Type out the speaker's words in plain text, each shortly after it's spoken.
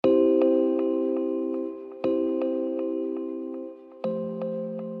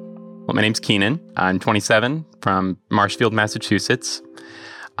Well, my name's Keenan. I'm 27 from Marshfield, Massachusetts.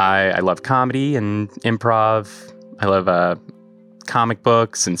 I love comedy and improv. I love comic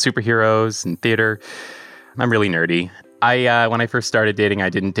books and superheroes and theater. I'm really nerdy. When I first started dating, I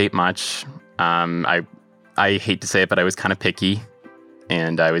didn't date much. I hate to say it, but I was kind of picky.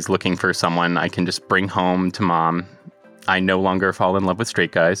 And I was looking for someone I can just bring home to mom. I no longer fall in love with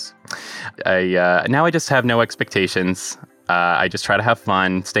straight guys. Now I just have no expectations. I just try to have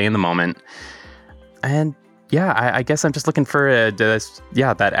fun, stay in the moment. And yeah, I guess I'm just looking for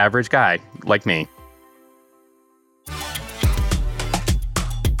that average guy like me.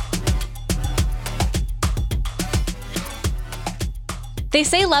 They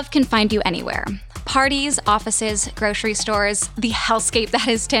say love can find you anywhere. Parties, offices, grocery stores, the hellscape that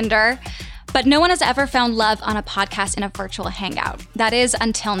is Tinder. But no one has ever found love on a podcast in a virtual hangout. That is,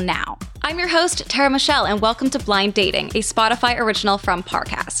 until now. I'm your host, Tara Michelle, and welcome to Blind Dating, a Spotify original from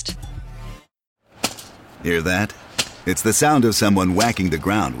Parcast. Hear that? It's the sound of someone whacking the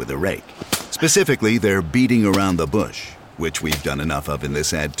ground with a rake. Specifically, they're beating around the bush, which we've done enough of in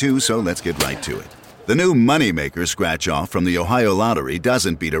this ad too, so let's get right to it. The new Moneymaker scratch-off from the Ohio Lottery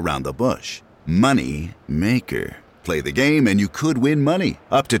doesn't beat around the bush. Money Maker. Play the game and you could win money,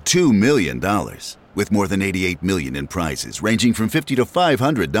 up to $2 million. With more than $88 million in prizes, ranging from $50 to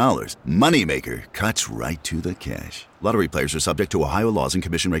 $500. Moneymaker cuts right to the cash. Lottery players are subject to Ohio laws and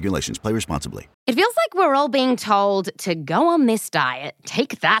commission regulations. Play responsibly. It feels like we're all being told to go on this diet,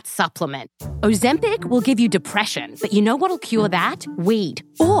 take that supplement. Ozempic will give you depression, but you know what'll cure that? Weed.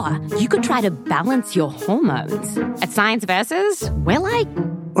 Or you could try to balance your hormones. At Science Versus, we're like...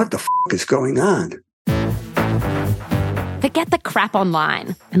 What the is going on? Forget the crap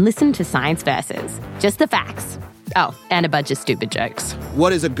online and listen to Science Versus. Just the facts. Oh, and a bunch of stupid jokes.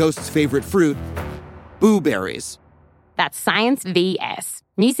 What is a ghost's favorite fruit? Blueberries. That's Science VS.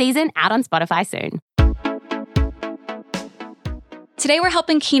 New season out on Spotify soon. Today we're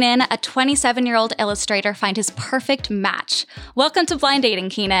helping Keenan, a 27-year-old illustrator, find his perfect match. Welcome to Blind Dating,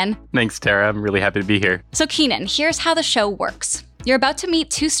 Keenan. Thanks, Tara. I'm really happy to be here. So Keenan, here's how the show works. You're about to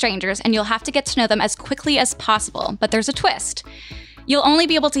meet two strangers and you'll have to get to know them as quickly as possible, but there's a twist. You'll only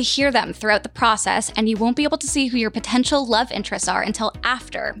be able to hear them throughout the process, and you won't be able to see who your potential love interests are until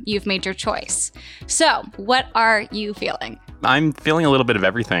after you've made your choice. So, what are you feeling? I'm feeling a little bit of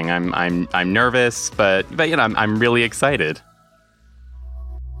everything. I'm nervous, but you know, I'm really excited.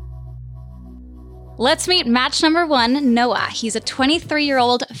 Let's meet match number one, Noah. He's a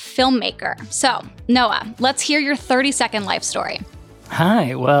 23-year-old filmmaker. So, Noah, let's hear your 30-second life story.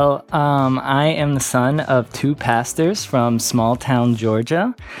 Hi, well, I am the son of two pastors from small town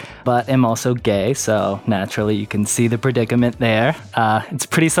Georgia, but am also gay, so naturally you can see the predicament there. It's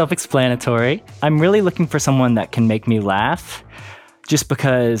pretty self-explanatory. I'm really looking for someone that can make me laugh, just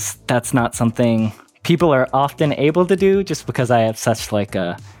because that's not something people are often able to do, just because I have such like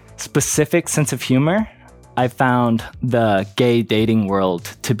a specific sense of humor. I found the gay dating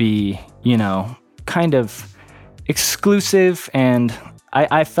world to be, kind of exclusive, and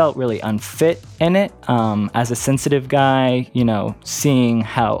I felt really unfit in it. As a sensitive guy, seeing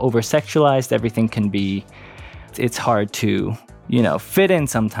how over-sexualized everything can be, it's hard to, fit in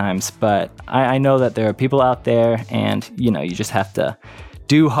sometimes. But I know that there are people out there, and, you just have to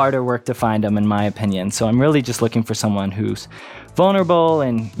do harder work to find them, in my opinion. So I'm really just looking for someone who's vulnerable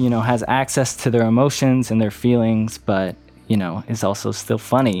and, has access to their emotions and their feelings, but, is also still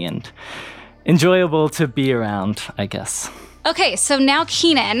funny and enjoyable to be around, I guess. Okay, so now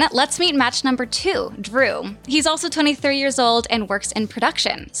Keenan, let's meet match number two, Drew. He's also 23 years old and works in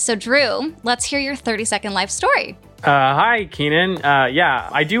production. So Drew, let's hear your 30-second life story. Hi, Keenan.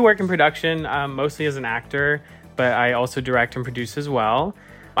 I do work in production, mostly as an actor, but I also direct and produce as well.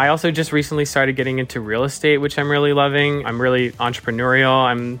 I also just recently started getting into real estate, which I'm really loving. I'm really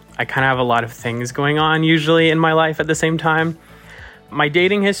entrepreneurial. I kind of have a lot of things going on usually in my life at the same time. My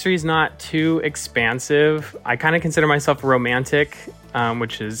dating history is not too expansive. I kind of consider myself romantic,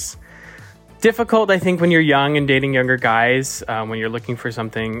 which is difficult, I think, when you're young and dating younger guys, when you're looking for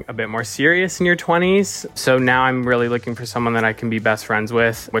something a bit more serious in your 20s. So now I'm really looking for someone that I can be best friends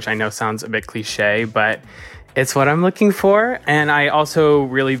with, which I know sounds a bit cliche, but it's what I'm looking for. And I also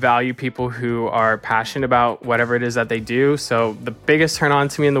really value people who are passionate about whatever it is that they do. So the biggest turn on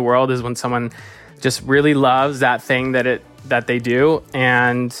to me in the world is when someone just really loves that thing that they do.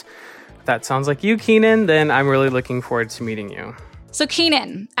 And if that sounds like you, Keenan, then I'm really looking forward to meeting you. So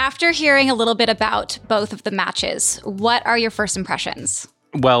Keenan, after hearing a little bit about both of the matches, what are your first impressions?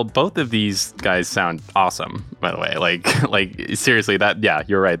 Well, both of these guys sound awesome, by the way. Like seriously, yeah,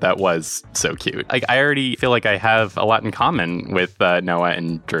 you're right. That was so cute. Like, I already feel like I have a lot in common with Noah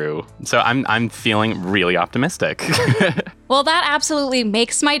and Drew. So I'm feeling really optimistic. Well, that absolutely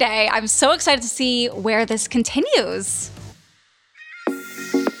makes my day. I'm so excited to see where this continues.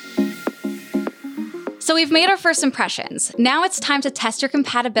 So we've made our first impressions. Now it's time to test your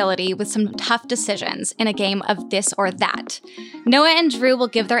compatibility with some tough decisions in a game of this or that. Noah and Drew will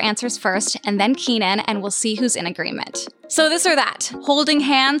give their answers first, and then Keenan, and we'll see who's in agreement. So this or that, holding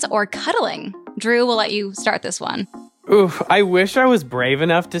hands or cuddling? Drew, we'll let you start this one. Oof, I wish I was brave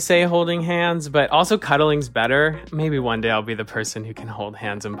enough to say holding hands, but also cuddling's better. Maybe one day I'll be the person who can hold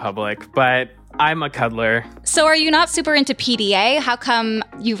hands in public, but I'm a cuddler. So are you not super into PDA? How come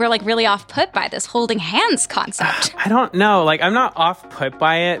you were like really off-put by this holding hands concept? I don't know. Like, I'm not off-put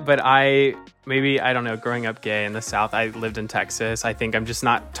by it, but I don't know, growing up gay in the South, I lived in Texas. I think I'm just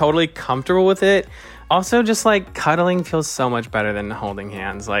not totally comfortable with it. Also, just like cuddling feels so much better than holding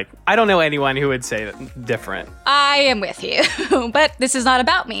hands. Like, I don't know anyone who would say different. I am with you, but this is not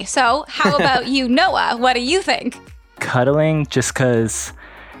about me. So how about you, Noah? What do you think? Cuddling, just because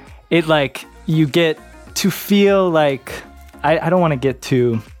it like, you get to feel like, I don't want to get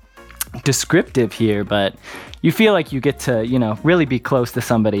too descriptive here, but you feel like you get to, really be close to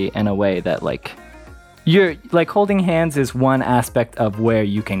somebody in a way that like, you're like holding hands is one aspect of where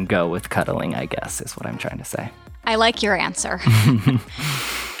you can go with cuddling, I guess, is what I'm trying to say. I like your answer.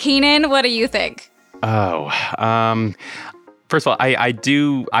 Keenan, what do you think? First of all,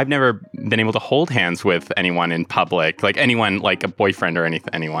 I've never been able to hold hands with anyone in public, like anyone, like a boyfriend or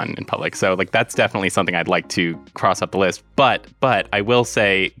anyone in public. So like, that's definitely something I'd like to cross up the list. But I will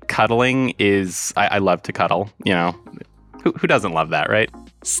say cuddling is, I love to cuddle, who doesn't love that, right?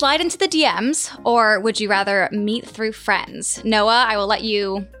 Slide into the DMs, or would you rather meet through friends? Noah, I will let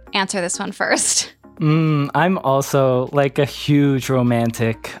you answer this one first. I'm also like a huge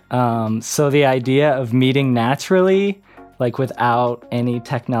romantic. So the idea of meeting naturally, like without any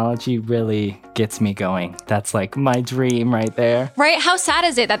technology, really gets me going. That's like my dream right there. Right? How sad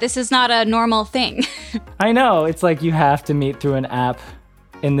is it that this is not a normal thing? I know. It's like you have to meet through an app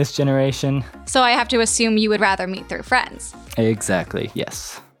in this generation. So I have to assume you would rather meet through friends. Exactly,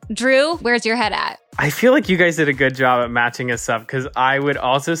 yes. Drew, where's your head at? I feel like you guys did a good job at matching us up, because I would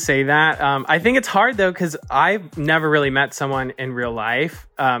also say that. I think it's hard, though, because I've never really met someone in real life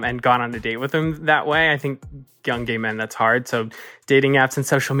and gone on a date with them that way. I think young gay men, that's hard. So dating apps and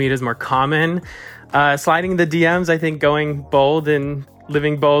social media is more common. Sliding the DMs, I think going bold and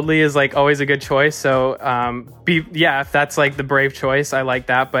living boldly is like always a good choice. So if that's like the brave choice, I like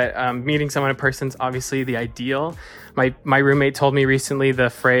that. But meeting someone in person is obviously the ideal. My roommate told me recently the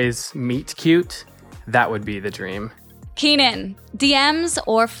phrase meet cute. That would be the dream. Keenan, DMs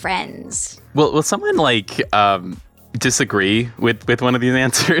or friends? Will someone like disagree with one of these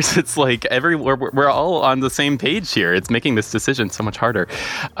answers? It's like we're all on the same page here. It's making this decision so much harder.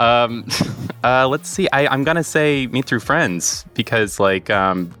 Let's see. I'm gonna say meet through friends, because like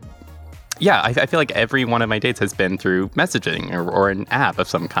I feel like every one of my dates has been through messaging or an app of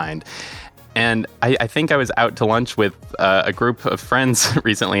some kind. And I think I was out to lunch with a group of friends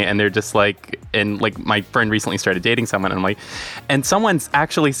recently, and they're just like, and like my friend recently started dating someone, and I'm like, and someone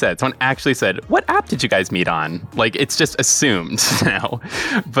actually said, what app did you guys meet on? Like, it's just assumed now,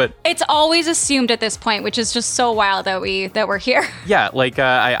 but it's always assumed at this point, which is just so wild that we're here. Yeah, like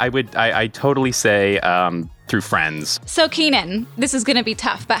I totally say through friends. So Keenan, this is going to be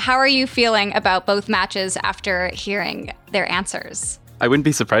tough, but how are you feeling about both matches after hearing their answers? I wouldn't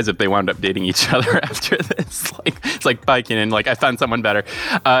be surprised if they wound up dating each other after this. Like, it's like, bye, Keenan. Like, I found someone better.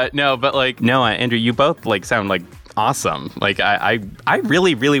 No, but like, Noah, Andrew, you both like sound like awesome. Like, I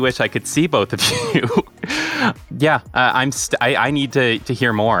really, really wish I could see both of you. Yeah, I need to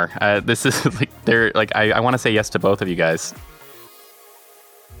hear more. This is like, I want to say yes to both of you guys.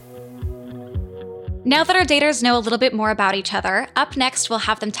 Now that our daters know a little bit more about each other, up next we'll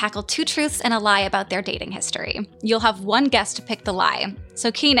have them tackle 2 truths and a lie about their dating history. You'll have one guest to pick the lie.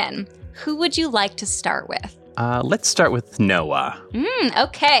 So Keenan, who would you like to start with? Let's start with Noah.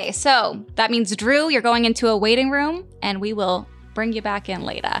 Okay, so that means Drew, you're going into a waiting room, and we will bring you back in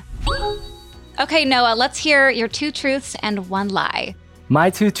later. Okay, Noah, let's hear your 2 truths and 1 lie.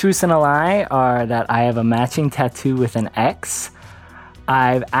 My 2 truths and a lie are that I have a matching tattoo with an ex.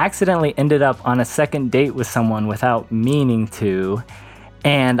 I've accidentally ended up on a second date with someone without meaning to,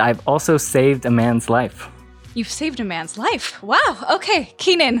 and I've also saved a man's life. You've saved a man's life? Wow, okay.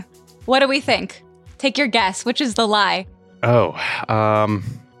 Keenan, what do we think? Take your guess. Which is the lie? Oh,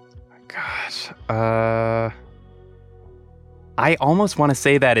 gosh. I almost want to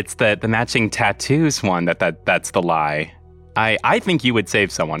say that it's the matching tattoos one that's the lie. I think you would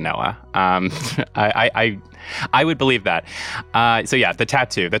save someone, Noah. I would believe that. So yeah, the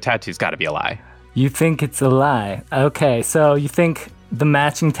tattoo's got to be a lie. You think it's a lie. Okay, so you think the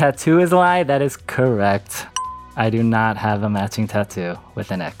matching tattoo is a lie? That is correct. I do not have a matching tattoo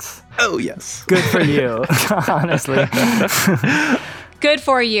with an X. Oh, yes. Good for you, honestly. Good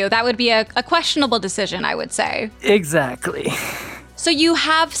for you. That would be a questionable decision, I would say. Exactly. So you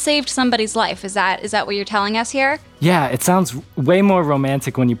have saved somebody's life. Is that what you're telling us here? Yeah, it sounds way more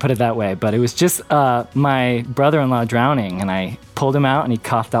romantic when you put it that way, but it was just my brother-in-law drowning, and I pulled him out, and he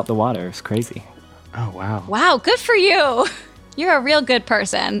coughed out the water. It was crazy. Oh, wow. Wow, good for you. You're a real good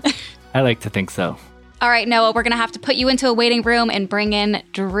person. I like to think so. All right, Noah, we're going to have to put you into a waiting room and bring in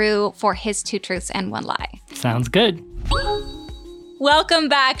Drew for his 2 truths and 1 lie. Sounds good. Welcome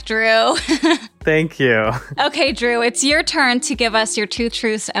back, Drew. Thank you. Okay, Drew, it's your turn to give us your 2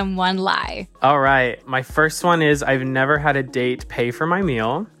 truths and 1 lie. All right. My first one is I've never had a date pay for my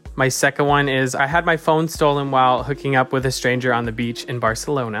meal. My second one is I had my phone stolen while hooking up with a stranger on the beach in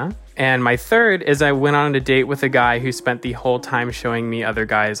Barcelona. And my third is I went on a date with a guy who spent the whole time showing me other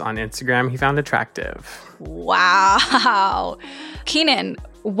guys on Instagram he found attractive. Wow. Keenan,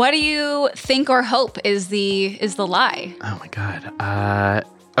 what do you think or hope is the lie? Oh my God.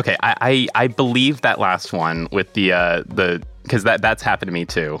 Okay, I believe that last one with the because that's happened to me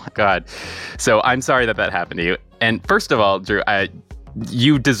too. God, so I'm sorry that happened to you. And first of all, Drew,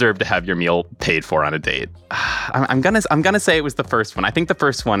 you deserve to have your meal paid for on a date. I'm gonna say it was the first one. I think the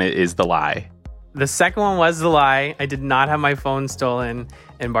first one is the lie. The second one was the lie. I did not have my phone stolen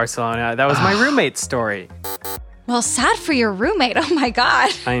in Barcelona. That was my roommate's story. Well, sad for your roommate. Oh my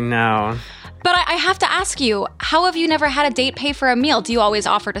God. I know. But I have to ask you, how have you never had a date pay for a meal? Do you always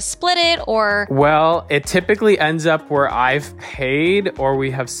offer to split it or? Well, it typically ends up where I've paid or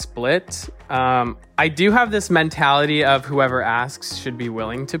we have split. I do have this mentality of whoever asks should be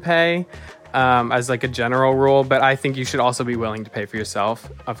willing to pay as like a general rule, but I think you should also be willing to pay for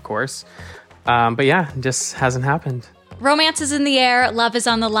yourself, of course. But yeah, it just hasn't happened. Romance is in the air, love is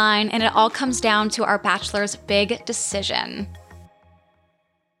on the line, and it all comes down to our bachelor's big decision.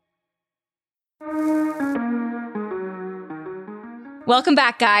 Welcome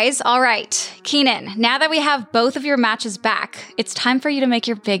back, guys. All right, Keenan, now that we have both of your matches back, it's time for you to make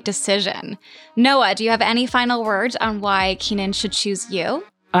your big decision. Noah, do you have any final words on why Keenan should choose you?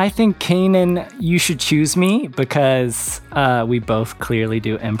 I think, Keenan, you should choose me because we both clearly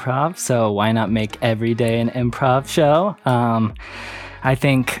do improv, so why not make every day an improv show? I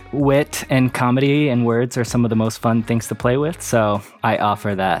think wit and comedy and words are some of the most fun things to play with, so I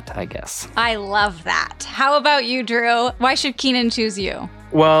offer that, I guess. I love that. How about you, Drew? Why should Keenan choose you?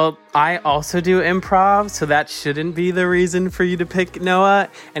 Well, I also do improv, so that shouldn't be the reason for you to pick Noah.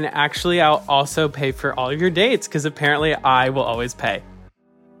 And actually, I'll also pay for all of your dates because apparently I will always pay.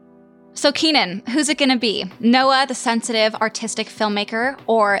 So Keenan, who's it gonna be? Noah, the sensitive, artistic filmmaker,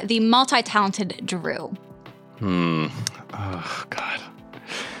 or the multi-talented Drew? Oh, God.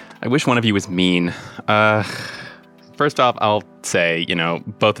 I wish one of you was mean. First off, I'll say,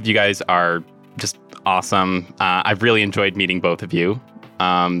 both of you guys are just awesome. I've really enjoyed meeting both of you.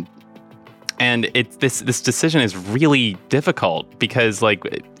 And this decision is really difficult because,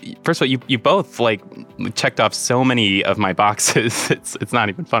 first of all, you both checked off so many of my boxes. It's not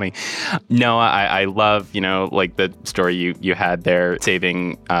even funny. Noah, I love the story you had there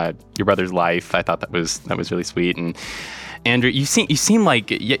saving your brother's life. I thought that was really sweet. And Andrew, you seem like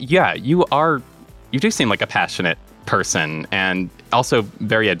you do seem like a passionate person and also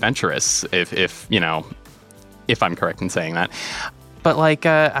very adventurous. If I'm correct in saying that. But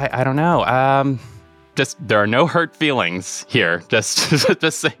I don't know. Just there are no hurt feelings here. Just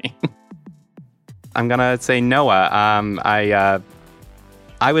saying. I'm gonna say Noah.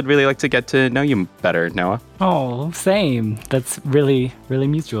 I would really like to get to know you better, Noah. Oh, same. That's really, really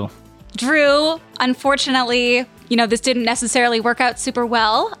mutual. Drew, unfortunately, this didn't necessarily work out super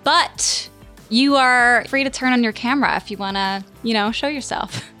well, but you are free to turn on your camera if you wanna, show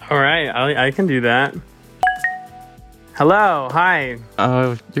yourself. All right, I can do that. Hello, hi.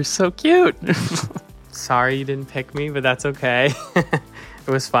 Oh, you're so cute. Sorry you didn't pick me, but that's okay. It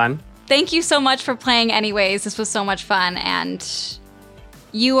was fun. Thank you so much for playing anyways. This was so much fun, and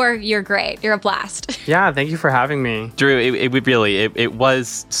you're great. You're a blast. Yeah, thank you for having me. Drew, it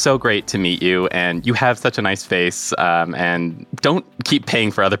was so great to meet you, and you have such a nice face, and don't keep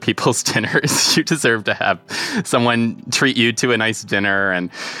paying for other people's dinners. You deserve to have someone treat you to a nice dinner, and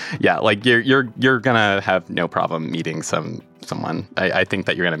yeah, you're gonna have no problem meeting someone. I think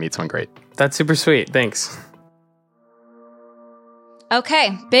that you're gonna meet someone great. That's super sweet. Thanks.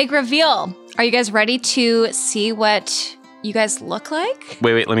 Okay, big reveal. Are you guys ready to see what you guys look like?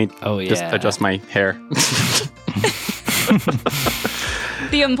 Wait, let me just adjust my hair.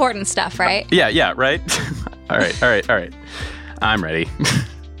 The important stuff, right? Yeah, right? All right. I'm ready.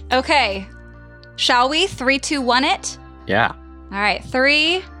 Okay. Shall we? 3, 2, 1 it? Yeah. All right.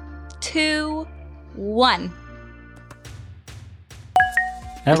 3, 2, 1.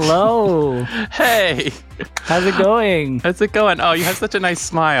 Hello. Hey. How's it going? How's it going? Oh, you have such a nice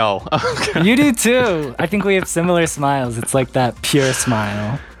smile. You do too. I think we have similar smiles. It's like that pure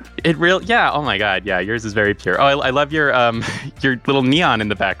smile. Yeah. Oh my God. Yeah. Yours is very pure. Oh, I love your little neon in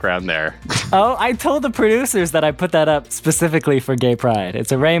the background there. Oh, I told the producers that I put that up specifically for Gay Pride.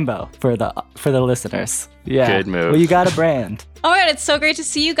 It's a rainbow for the listeners. Yeah. Good move. Well, you got a brand. Oh my God, it's so great to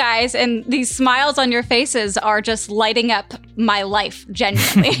see you guys. And these smiles on your faces are just lighting up my life,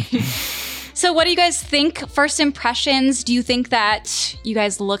 genuinely. So what do you guys think? First impressions, do you think that you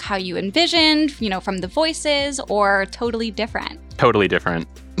guys look how you envisioned, from the voices, or totally different? Totally different.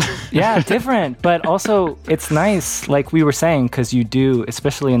 Yeah, different. But also, it's nice, like we were saying, because you do,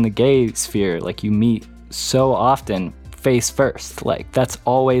 especially in the gay sphere, like you meet so often face first. Like that's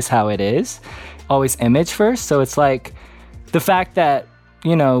always how it is. Always image first. So it's like the fact that,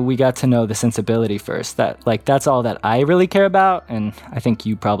 we got to know the sensibility first. That's all that I really care about. And I think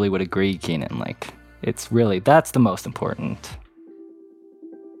you probably would agree, Keenan. Like, that's the most important.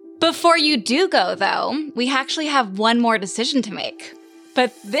 Before you do go, though, we actually have one more decision to make.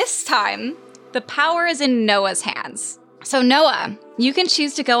 But this time, the power is in Noah's hands. So Noah, you can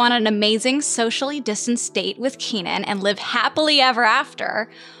choose to go on an amazing socially distanced date with Keenan and live happily ever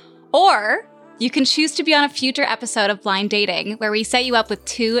after, or you can choose to be on a future episode of Blind Dating where we set you up with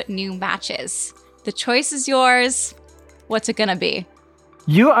 2 new matches. The choice is yours. What's it gonna be?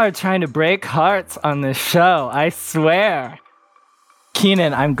 You are trying to break hearts on this show, I swear.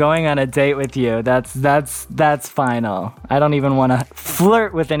 Keenan, I'm going on a date with you. That's final. I don't even want to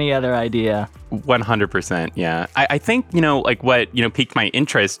flirt with any other idea. 100%, yeah. I think, what, piqued my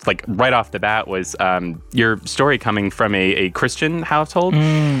interest, like, right off the bat was your story coming from a Christian household.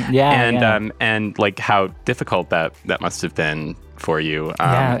 And like, how difficult that must have been for you.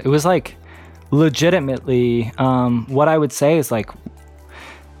 Yeah, it was, like, legitimately, what I would say is, like,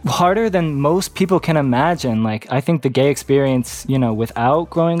 harder than most people can imagine. Like, I think the gay experience,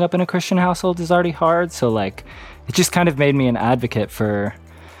 without growing up in a Christian household is already hard. So, like, it just kind of made me an advocate for,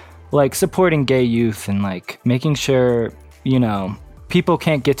 like, supporting gay youth and, like, making sure, people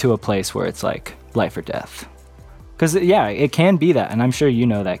can't get to a place where it's, like, life or death. Because, yeah, it can be that. And I'm sure you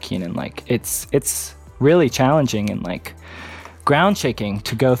know that, Keenan. Like, it's really challenging and, like, ground shaking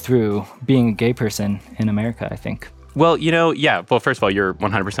to go through being a gay person in America, I think. Well, yeah. Well, first of all, you're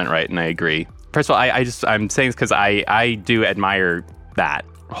 100% right, and I agree. First of all, I'm saying this because I do admire that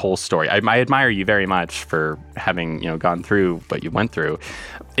whole story. I admire you very much for having, gone through what you went through.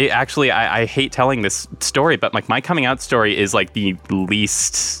 I hate telling this story, but like my coming out story is like the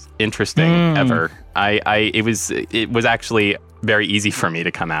least interesting ever. It was actually very easy for me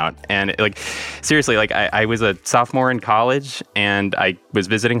to come out. And like, seriously, like I was a sophomore in college and I was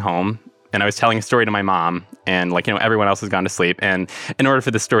visiting home. And I was telling a story to my mom, and like, everyone else has gone to sleep. And in order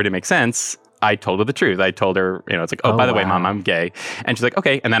for the story to make sense, I told her the truth. I told her, it's like, by the way, Mom, I'm gay. And she's like,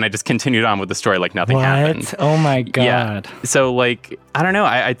 okay. And then I just continued on with the story like nothing happened. Oh my God. Yeah. So like, I don't know.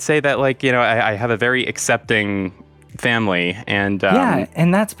 I'd say that like, I have a very accepting family. And yeah,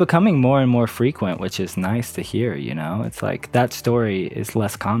 and that's becoming more and more frequent, which is nice to hear, It's like that story is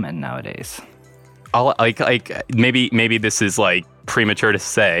less common nowadays. Maybe this is like premature to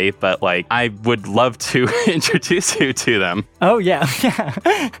say, but like I would love to introduce you to them. Oh yeah.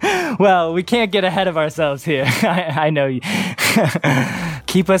 Well, we can't get ahead of ourselves here. I know you.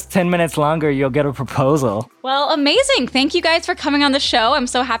 Keep us 10 minutes longer, you'll get a proposal. Well, amazing. Thank you guys for coming on the show. I'm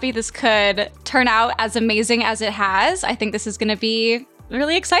so happy this could turn out as amazing as it has. I think this is going to be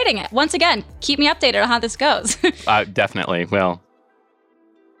really exciting. Once again, keep me updated on how this goes. Definitely will.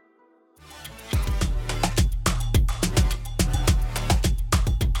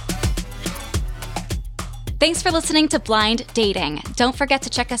 Thanks for listening to Blind Dating. Don't forget to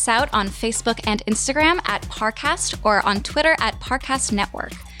check us out on Facebook and Instagram at Parcast or on Twitter at Parcast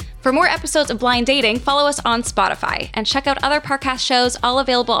Network. For more episodes of Blind Dating, follow us on Spotify and check out other Parcast shows, all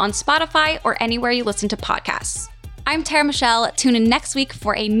available on Spotify or anywhere you listen to podcasts. I'm Tara Michelle. Tune in next week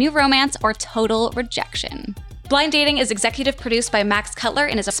for a new romance or total rejection. Blind Dating is executive produced by Max Cutler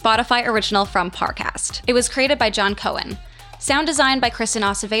and is a Spotify original from Parcast. It was created by John Cohen. Sound designed by Kristen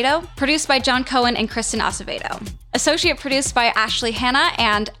Acevedo, produced by John Cohen and Kristen Acevedo. Associate produced by Ashley Hanna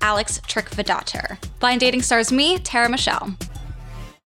and Alex Trickvedater. Blind Dating stars me, Tara Michelle.